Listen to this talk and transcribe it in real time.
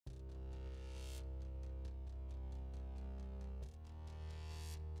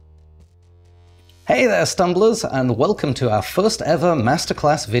Hey there stumblers, and welcome to our first ever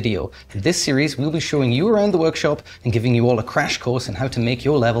Masterclass video. In this series we'll be showing you around the workshop and giving you all a crash course in how to make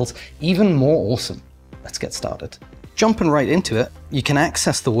your levels even more awesome. Let's get started. Jumping right into it, you can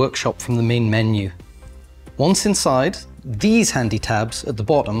access the workshop from the main menu. Once inside, these handy tabs at the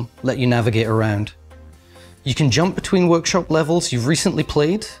bottom let you navigate around. You can jump between workshop levels you've recently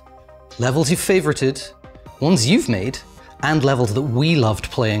played, levels you've favorited, ones you've made, and levels that we loved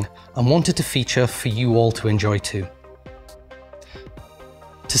playing and wanted to feature for you all to enjoy too.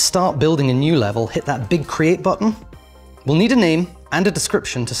 To start building a new level, hit that big Create button. We'll need a name and a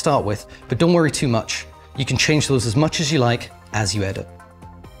description to start with, but don't worry too much. You can change those as much as you like as you edit.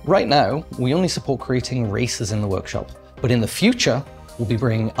 Right now, we only support creating races in the workshop, but in the future, we'll be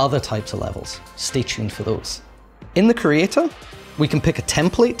bringing other types of levels. Stay tuned for those. In the Creator, we can pick a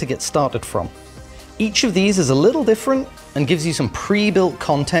template to get started from. Each of these is a little different and gives you some pre-built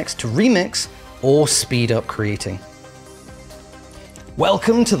context to remix or speed up creating.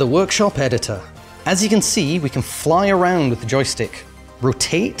 Welcome to the Workshop Editor. As you can see, we can fly around with the joystick,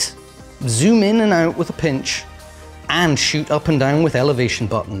 rotate, zoom in and out with a pinch, and shoot up and down with elevation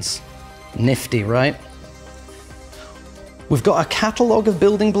buttons. Nifty, right? We've got a catalog of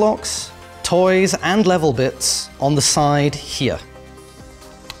building blocks, toys, and level bits on the side here.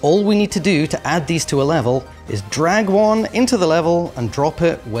 All we need to do to add these to a level is drag one into the level and drop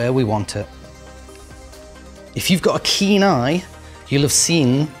it where we want it. If you've got a keen eye, you'll have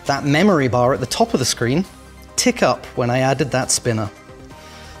seen that memory bar at the top of the screen tick up when I added that spinner.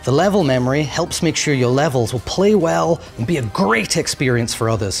 The level memory helps make sure your levels will play well and be a great experience for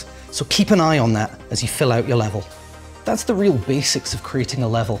others, so keep an eye on that as you fill out your level. That's the real basics of creating a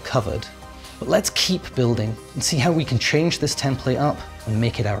level covered. But let's keep building and see how we can change this template up and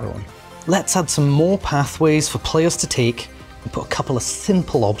make it our own. Let's add some more pathways for players to take and put a couple of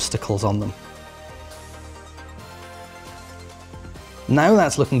simple obstacles on them. Now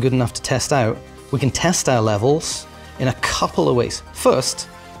that's looking good enough to test out, we can test our levels in a couple of ways. First,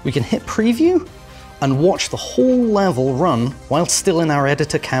 we can hit preview and watch the whole level run while still in our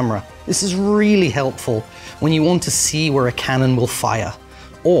editor camera. This is really helpful when you want to see where a cannon will fire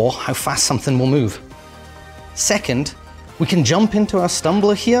or how fast something will move. Second, we can jump into our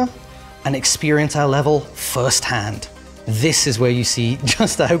stumbler here and experience our level firsthand. This is where you see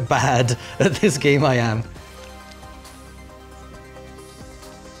just how bad at this game I am.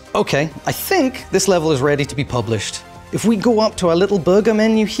 Okay, I think this level is ready to be published. If we go up to our little burger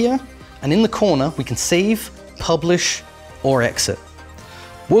menu here, and in the corner we can save, publish, or exit.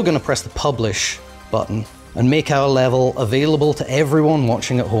 We're going to press the publish button and make our level available to everyone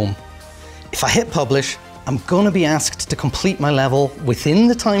watching at home. If I hit publish, I'm going to be asked to complete my level within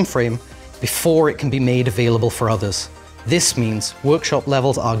the time frame before it can be made available for others. This means workshop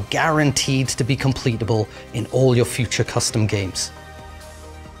levels are guaranteed to be completable in all your future custom games.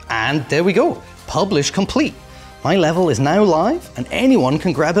 And there we go, publish complete. My level is now live and anyone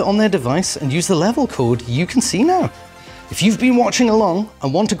can grab it on their device and use the level code you can see now. If you've been watching along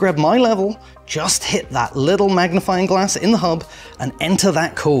and want to grab my level, just hit that little magnifying glass in the hub and enter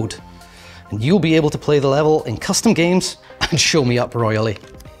that code. And you'll be able to play the level in custom games and show me up royally.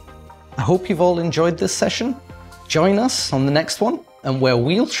 I hope you've all enjoyed this session. Join us on the next one, and where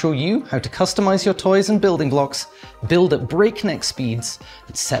we'll show you how to customize your toys and building blocks, build at breakneck speeds,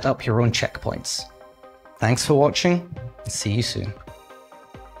 and set up your own checkpoints. Thanks for watching, and see you soon.